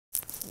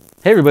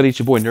Hey everybody, it's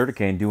your boy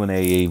Nerdicane doing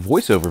a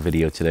voiceover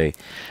video today.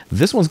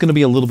 This one's going to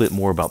be a little bit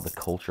more about the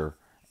culture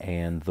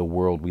and the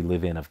world we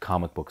live in of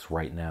comic books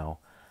right now.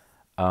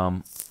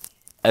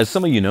 As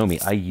some of you know me,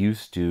 I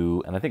used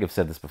to, and I think I've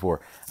said this before,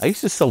 I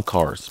used to sell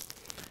cars.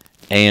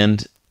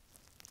 And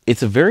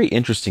it's a very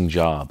interesting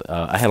job.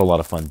 I had a lot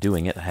of fun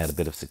doing it. I had a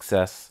bit of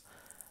success.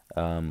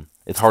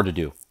 It's hard to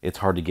do. It's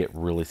hard to get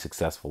really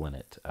successful in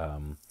it.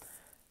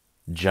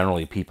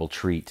 Generally, people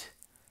treat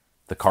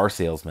the car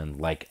salesman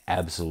like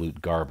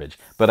absolute garbage.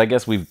 But I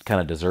guess we've kind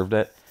of deserved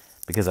it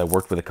because I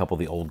worked with a couple of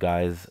the old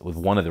guys, with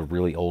one of the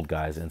really old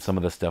guys, and some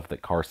of the stuff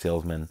that car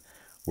salesmen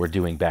were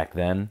doing back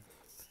then,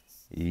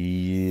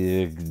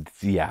 yeah,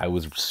 it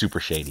was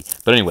super shady.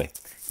 But anyway,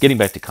 getting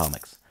back to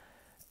comics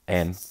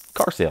and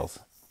car sales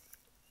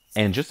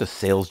and just a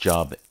sales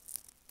job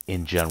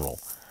in general.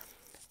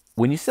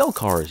 When you sell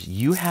cars,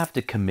 you have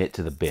to commit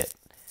to the bit.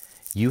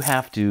 You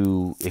have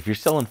to, if you're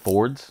selling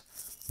Fords,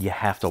 you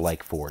have to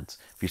like Fords.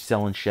 If you're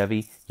selling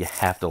Chevy, you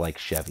have to like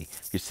Chevy.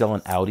 If you're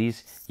selling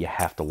Audis, you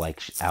have to like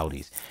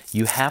Audis.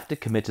 You have to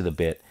commit to the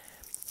bit,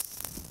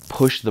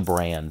 push the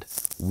brand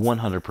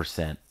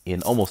 100%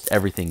 in almost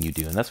everything you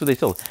do. And that's what they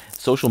tell us.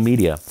 Social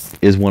media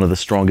is one of the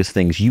strongest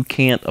things. You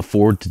can't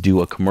afford to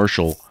do a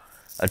commercial,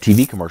 a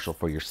TV commercial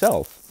for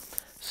yourself.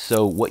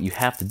 So what you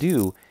have to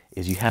do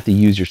is you have to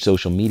use your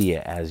social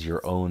media as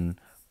your own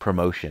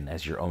promotion,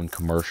 as your own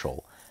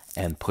commercial,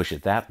 and push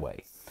it that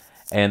way.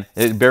 And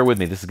bear with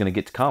me, this is going to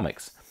get to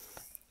comics.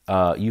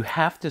 You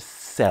have to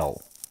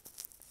sell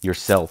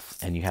yourself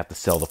and you have to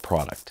sell the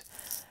product.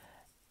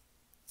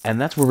 And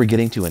that's where we're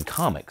getting to in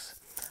comics.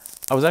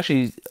 I was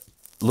actually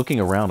looking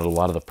around at a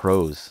lot of the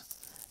pros,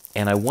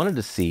 and I wanted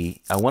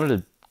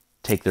to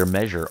take their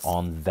measure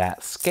on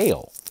that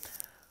scale.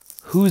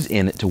 Who's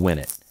in it to win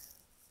it?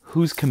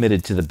 Who's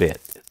committed to the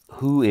bit?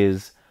 Who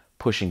is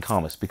pushing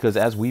comics? Because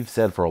as we've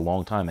said for a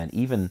long time, and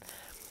even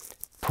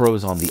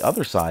pros on the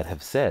other side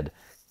have said,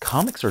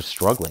 comics are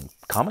struggling.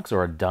 Comics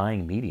are a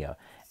dying media,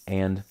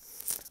 and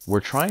we're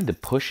trying to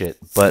push it,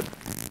 but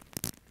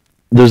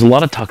there's a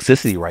lot of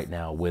toxicity right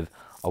now with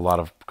a lot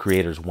of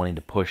creators wanting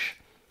to push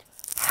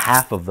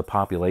half of the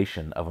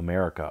population of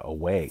America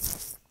away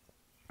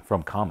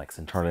from comics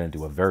and turn it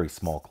into a very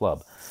small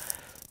club.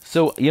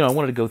 So, I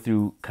wanted to go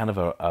through kind of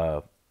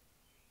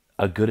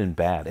a good and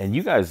bad. And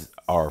you guys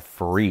are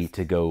free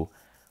to go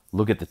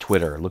look at the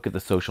Twitter, look at the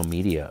social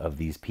media of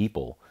these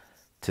people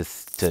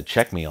to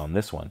check me on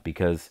this one,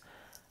 because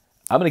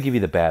I'm going to give you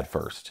the bad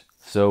first.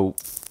 So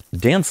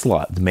Dan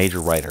Slott, the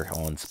major writer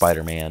on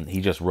Spider-Man,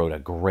 he just wrote a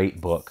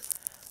great book,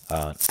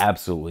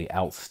 absolutely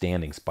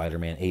outstanding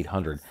Spider-Man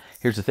 800.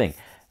 Here's the thing.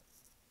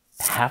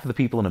 Half of the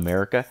people in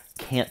America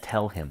can't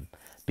tell him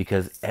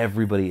because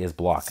everybody is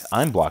blocked.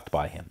 I'm blocked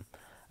by him.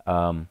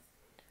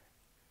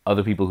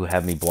 Other people who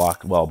have me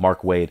blocked, well,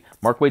 Mark Waid.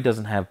 Mark Waid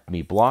doesn't have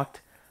me blocked.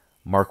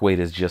 Mark Waid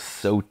is just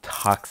so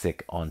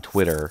toxic on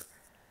Twitter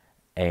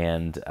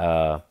and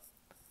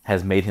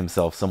has made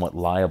himself somewhat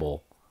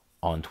liable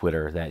on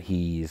Twitter that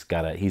he's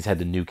had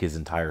to nuke his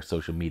entire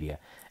social media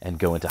and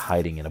go into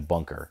hiding in a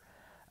bunker.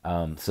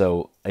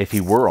 So if he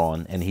were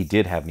on, and he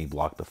did have me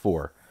blocked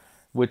before,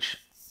 which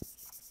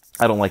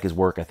I don't like his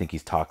work, I think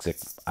he's toxic,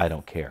 I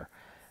don't care.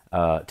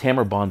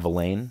 Tamara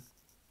Bonvillain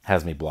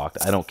has me blocked.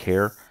 I don't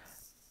care.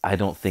 I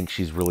don't think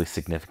she's really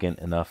significant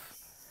enough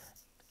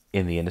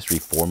in the industry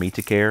for me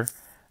to care.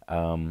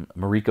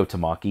 Mariko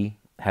Tamaki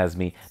has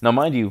me. Now,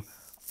 mind you,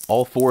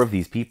 all four of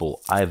these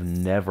people I've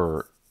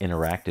never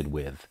interacted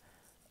with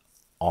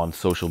on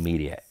social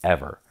media,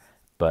 ever.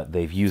 But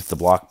they've used the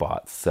block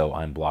bots, so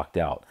I'm blocked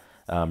out.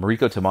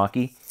 Mariko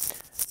Tamaki,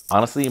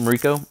 honestly,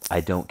 Mariko, I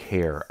don't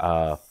care.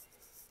 I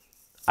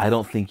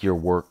don't think your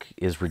work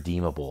is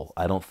redeemable.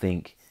 I don't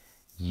think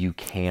you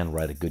can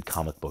write a good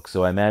comic book.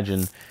 So I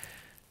imagine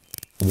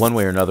one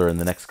way or another in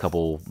the next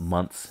couple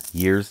months,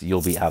 years,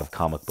 you'll be out of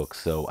comic books,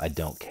 so I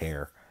don't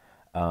care.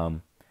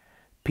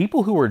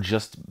 People who are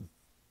just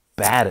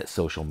bad at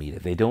social media,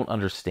 they don't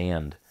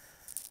understand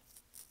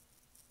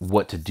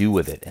what to do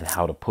with it and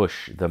how to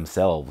push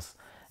themselves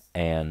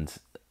and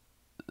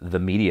the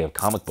media of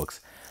comic books.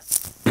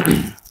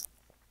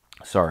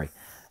 Sorry.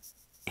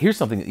 Here's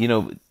something,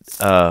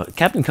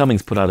 Captain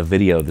Cummings put out a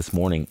video this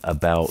morning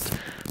about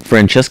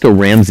Francesca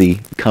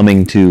Ramsey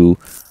coming to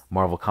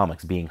Marvel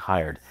Comics, being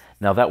hired.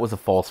 Now, that was a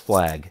false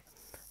flag,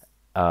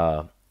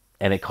 and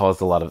it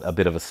caused a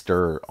bit of a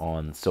stir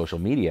on social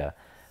media.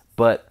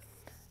 But,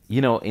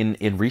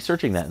 in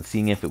researching that and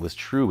seeing if it was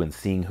true and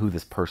seeing who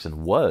this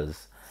person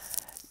was,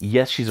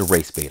 yes, she's a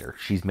race baiter.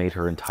 She's made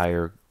her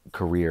entire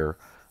career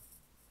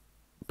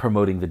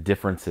promoting the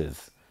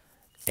differences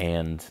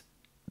and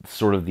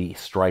sort of the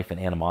strife and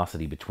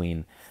animosity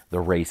between the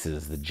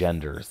races, the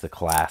genders, the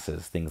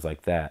classes, things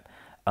like that.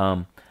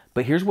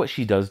 But here's what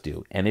she does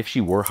do. And if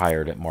she were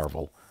hired at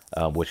Marvel,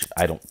 which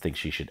I don't think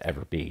she should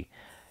ever be,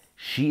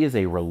 she is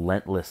a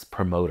relentless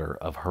promoter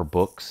of her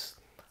books,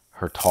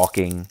 her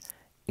talking,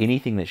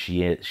 anything that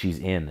she's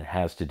in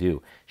has to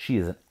do. She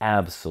is an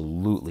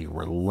absolutely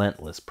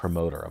relentless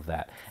promoter of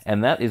that.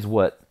 And that is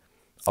what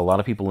a lot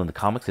of people in the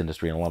comics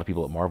industry and a lot of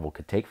people at Marvel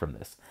could take from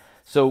this.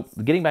 So,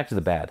 getting back to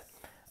the bad,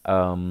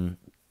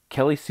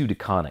 Kelly Sue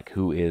DeConnick,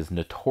 who is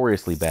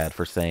notoriously bad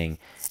for saying,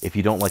 if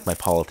you don't like my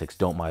politics,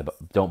 don't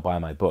buy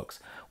my books.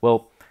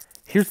 Well,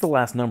 here's the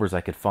last numbers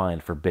I could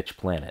find for Bitch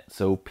Planet.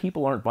 So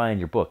people aren't buying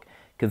your book,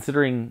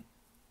 considering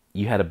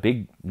you had a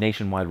big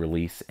nationwide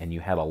release and you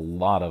had a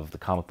lot of the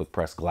comic book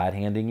press glad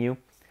handing you.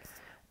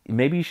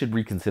 Maybe you should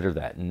reconsider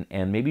that,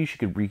 and maybe you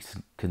should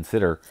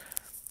reconsider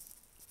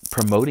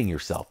promoting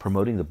yourself,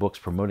 promoting the books,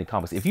 promoting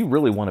comics. If you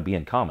really want to be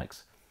in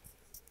comics,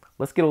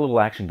 let's get a little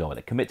action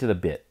going. Commit to the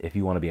bit if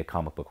you want to be a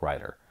comic book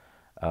writer.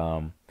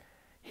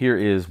 Here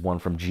is one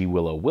from G.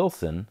 Willow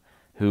Wilson,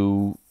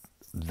 who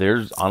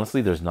there's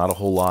not a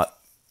whole lot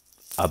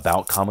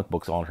about comic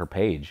books on her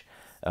page.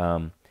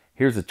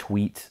 Here's a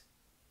tweet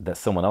that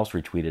someone else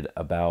retweeted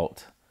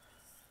about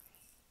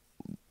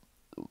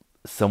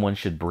someone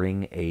should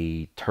bring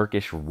a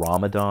Turkish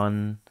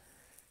Ramadan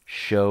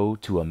show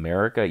to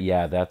America.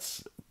 Yeah,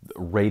 that's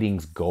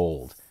ratings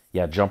gold.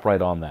 Yeah, jump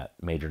right on that,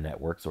 major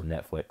networks or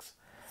Netflix.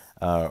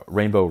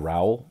 Rainbow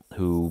Rowell,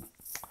 who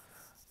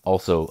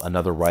also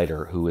another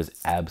writer who is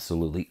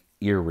absolutely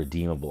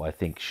irredeemable. I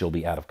think she'll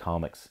be out of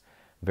comics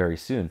very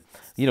soon.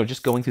 You know,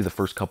 just going through the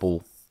first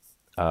couple,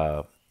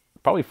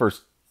 probably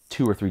first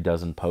 2 or 3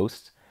 dozen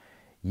posts,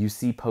 you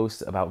see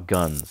posts about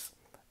guns,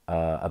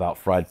 about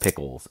fried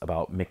pickles,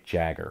 about Mick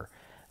Jagger.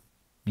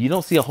 You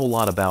don't see a whole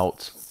lot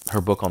about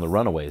her book on the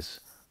Runaways,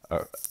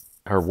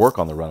 her work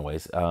on the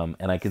Runaways,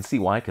 and I can see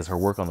why, because her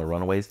work on the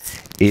Runaways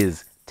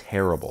is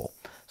terrible.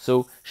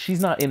 So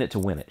she's not in it to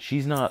win it.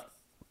 She's not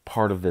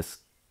part of this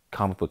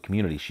comic book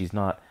community. She's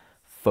not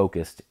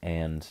focused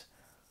and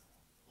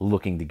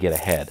looking to get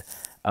ahead.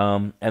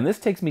 And this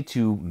takes me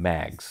to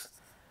Mags.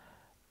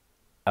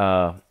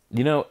 You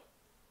know,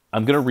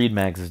 I'm going to read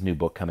Mags' new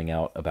book coming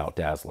out about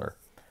Dazzler.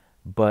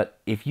 But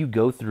if you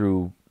go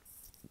through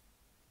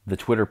the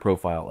Twitter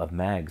profile of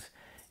Mags,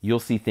 you'll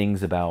see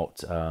things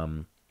about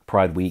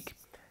Pride Week.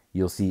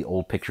 You'll see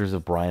old pictures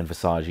of Brian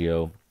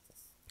Visaggio.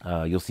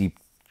 You'll see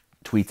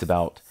tweets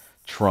about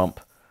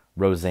Trump,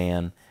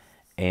 Roseanne,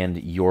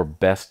 and your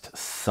best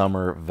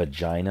summer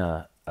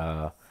vagina.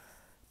 But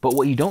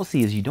what you don't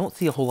see is you don't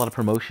see a whole lot of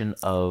promotion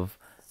of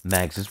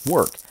Mags'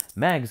 work.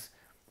 Mags,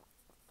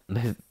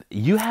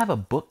 you have a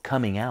book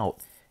coming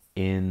out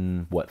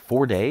in,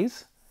 4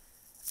 days?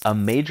 A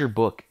major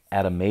book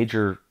at a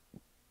major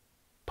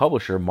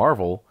publisher,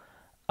 Marvel,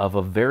 of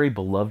a very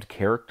beloved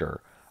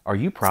character. Are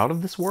you proud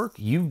of this work?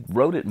 You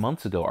wrote it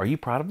months ago. Are you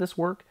proud of this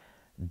work?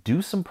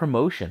 Do some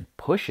promotion.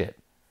 Push it.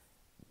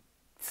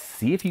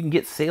 See if you can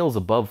get sales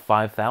above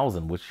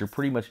 5,000, which you're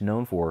pretty much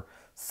known for,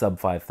 sub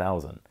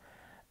 5,000.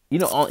 You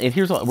know, and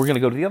we're going to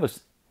go to the other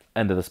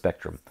end of the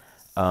spectrum.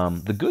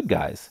 The good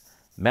guys.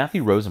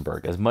 Matthew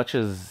Rosenberg, as much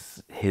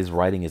as his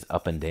writing is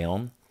up and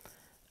down,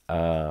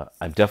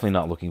 I'm definitely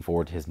not looking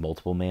forward to his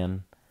Multiple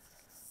Man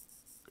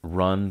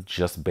run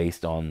just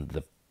based on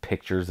the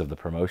pictures of the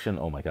promotion.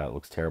 Oh my God, it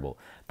looks terrible.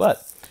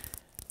 But,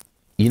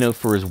 you know,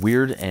 for as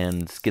weird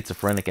and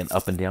schizophrenic and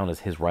up and down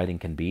as his writing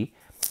can be,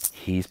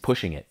 he's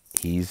pushing it.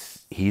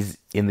 He's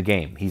in the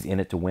game. He's in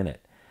it to win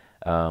it.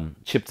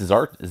 Chip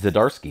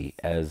Zdarsky,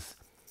 as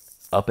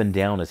up and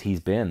down as he's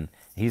been,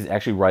 he's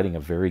actually writing a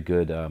very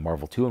good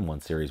Marvel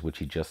 2-in-1 series, which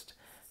he just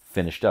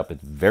finished up.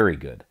 It's very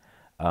good.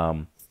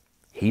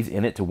 He's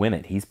in it to win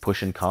it. He's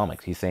pushing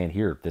comics. He's saying,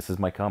 here, this is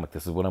my comic.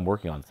 This is what I'm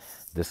working on.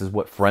 This is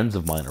what friends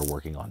of mine are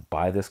working on.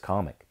 Buy this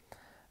comic.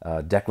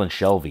 Declan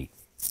Shelby,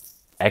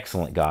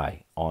 excellent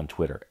guy on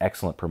Twitter.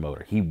 Excellent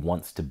promoter. He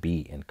wants to be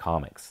in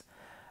comics.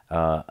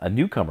 A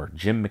newcomer,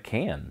 Jim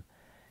McCann,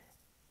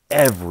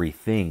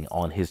 everything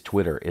on his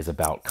Twitter is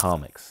about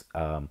comics.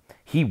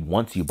 He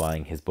wants you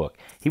buying his book.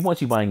 He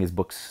wants you buying his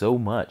book so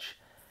much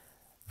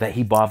that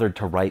he bothered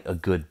to write a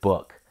good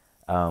book.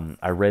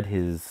 I read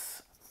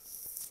his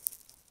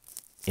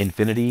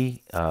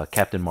Infinity,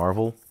 Captain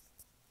Marvel.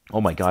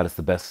 Oh my God, it's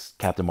the best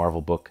Captain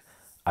Marvel book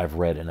I've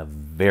read in a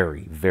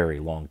very, very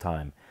long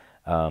time.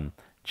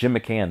 Jim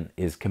McCann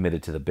is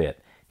committed to the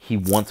bit. He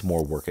wants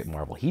more work at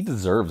Marvel. He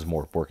deserves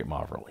more work at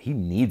Marvel. He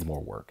needs more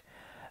work.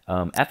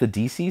 At the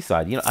DC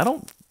side, you know, I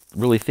don't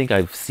really think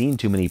I've seen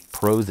too many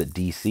pros at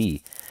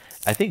DC.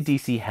 I think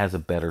DC has a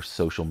better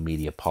social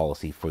media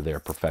policy for their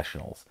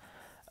professionals.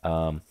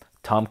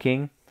 Tom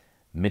King,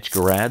 Mitch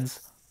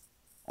Gerads,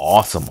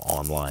 awesome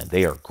online.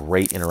 They are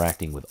great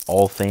interacting with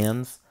all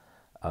fans.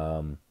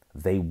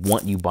 They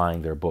want you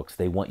buying their books.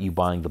 They want you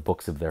buying the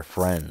books of their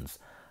friends,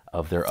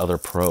 of their other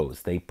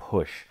pros. They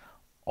push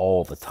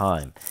all the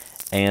time.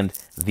 And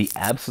the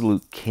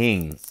absolute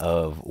king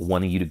of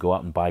wanting you to go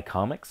out and buy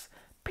comics,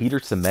 Peter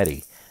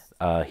Simeti.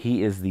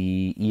 He is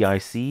the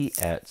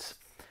EIC at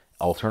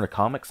Alterna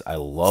Comics. I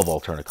love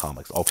Alterna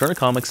Comics. Alterna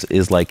Comics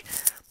is like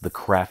the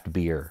craft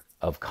beer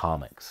of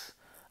comics.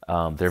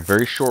 They're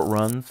very short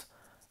runs,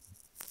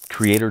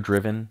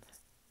 creator-driven,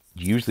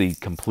 usually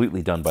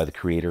completely done by the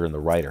creator and the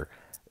writer.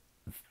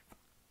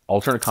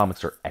 Alterna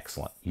Comics are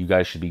excellent. You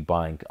guys should be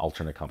buying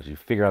Alterna Comics. You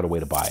figure out a way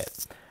to buy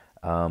it.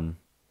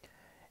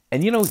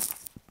 And, you know,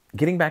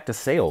 getting back to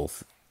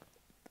sales,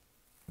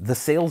 the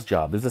sales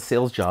job. There's a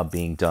sales job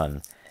being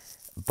done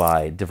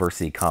by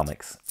Diversity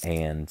Comics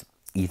and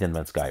Ethan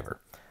Van Sciver.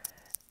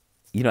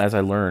 You know, as I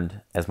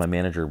learned, as my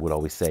manager would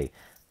always say,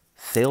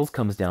 sales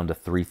comes down to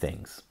three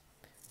things.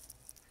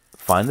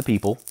 Find the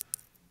people,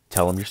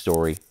 tell them your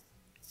story,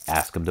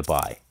 ask them to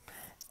buy.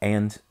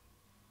 And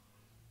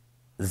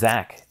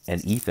Zach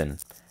and Ethan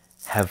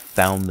have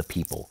found the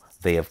people.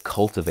 They have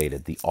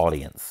cultivated the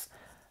audience.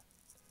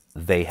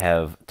 They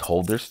have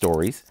told their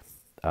stories,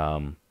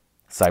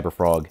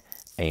 Cyberfrog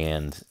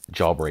and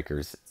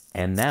Jawbreakers,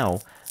 and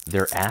now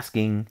they're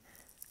asking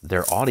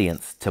their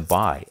audience to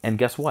buy. And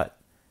guess what?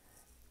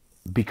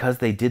 Because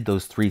they did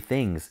those three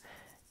things,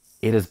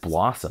 it has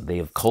blossomed. They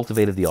have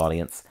cultivated the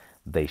audience.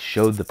 They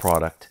showed the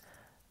product.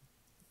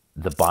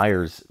 The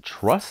buyers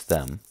trust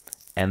them,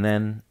 and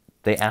then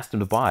they asked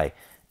them to buy.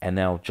 And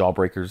now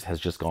Jawbreakers has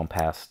just gone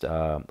past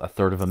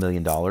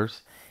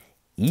 $250,000.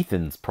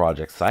 Ethan's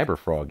project,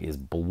 Cyberfrog, is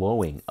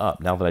blowing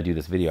up. Now that I do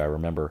this video, I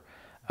remember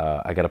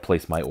I got to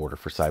place my order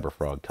for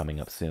Cyberfrog coming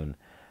up soon.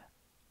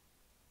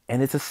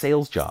 And it's a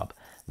sales job.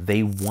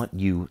 They want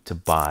you to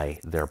buy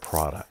their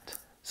product.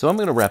 So I'm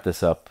going to wrap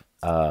this up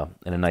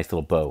in a nice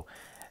little bow.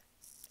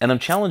 And I'm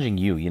challenging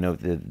you, you know,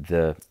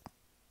 the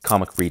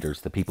comic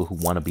readers, the people who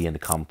want to be into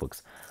comic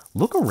books.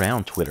 Look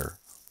around Twitter.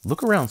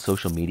 Look around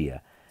social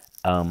media.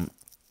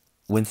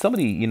 When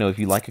somebody, you know, if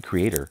you like a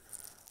creator,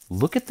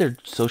 look at their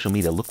social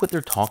media. Look what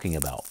they're talking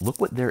about. Look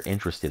what they're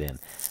interested in.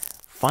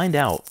 Find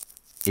out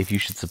if you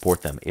should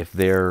support them, if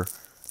they're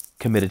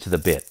committed to the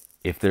bit,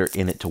 if they're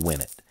in it to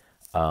win it.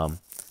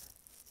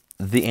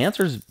 The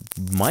answers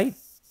might,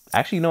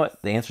 actually, you know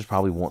what? The answers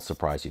probably won't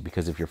surprise you,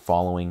 because if you're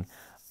following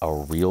a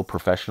real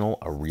professional,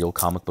 a real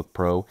comic book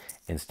pro,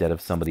 instead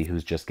of somebody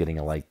who's just getting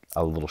a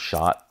little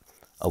shot,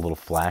 a little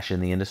flash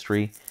in the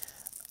industry,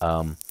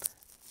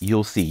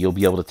 you'll see, you'll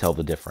be able to tell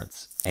the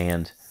difference.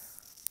 And,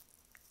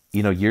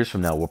 you know, years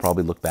from now, I'll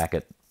probably look back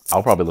at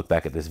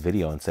this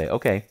video and say,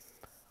 okay,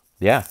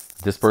 yeah,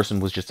 this person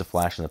was just a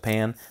flash in the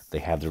pan. They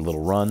had their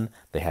little run.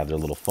 They had their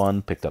little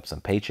fun, picked up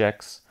some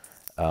paychecks.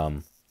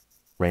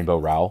 Rainbow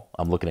Rowell,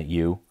 I'm looking at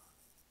you.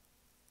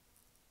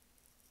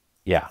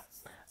 Yeah.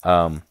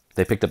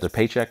 They picked up their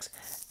paychecks,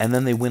 and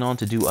then they went on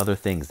to do other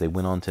things. They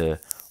went on to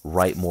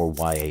write more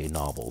YA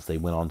novels. They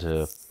went on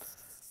to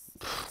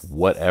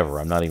whatever.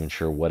 I'm not even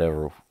sure what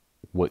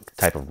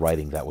type of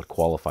writing that would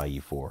qualify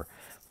you for.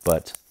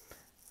 But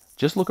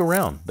just look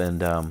around.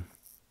 And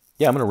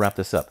yeah, I'm going to wrap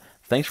this up.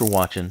 Thanks for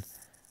watching.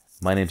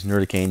 My name's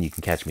Nerdicane. You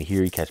can catch me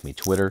here. You can catch me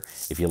Twitter.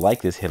 If you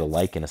like this, hit a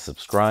like and a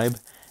subscribe.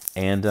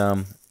 And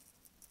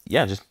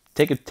yeah, just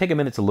take a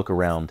minute to look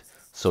around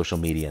social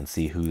media and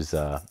see who's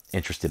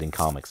interested in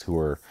comics,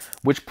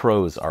 which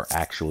pros are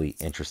actually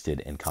interested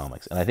in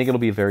comics. And I think it'll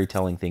be a very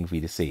telling thing for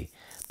you to see.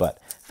 But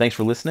thanks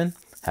for listening.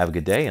 Have a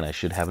good day, and I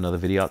should have another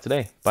video out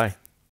today. Bye.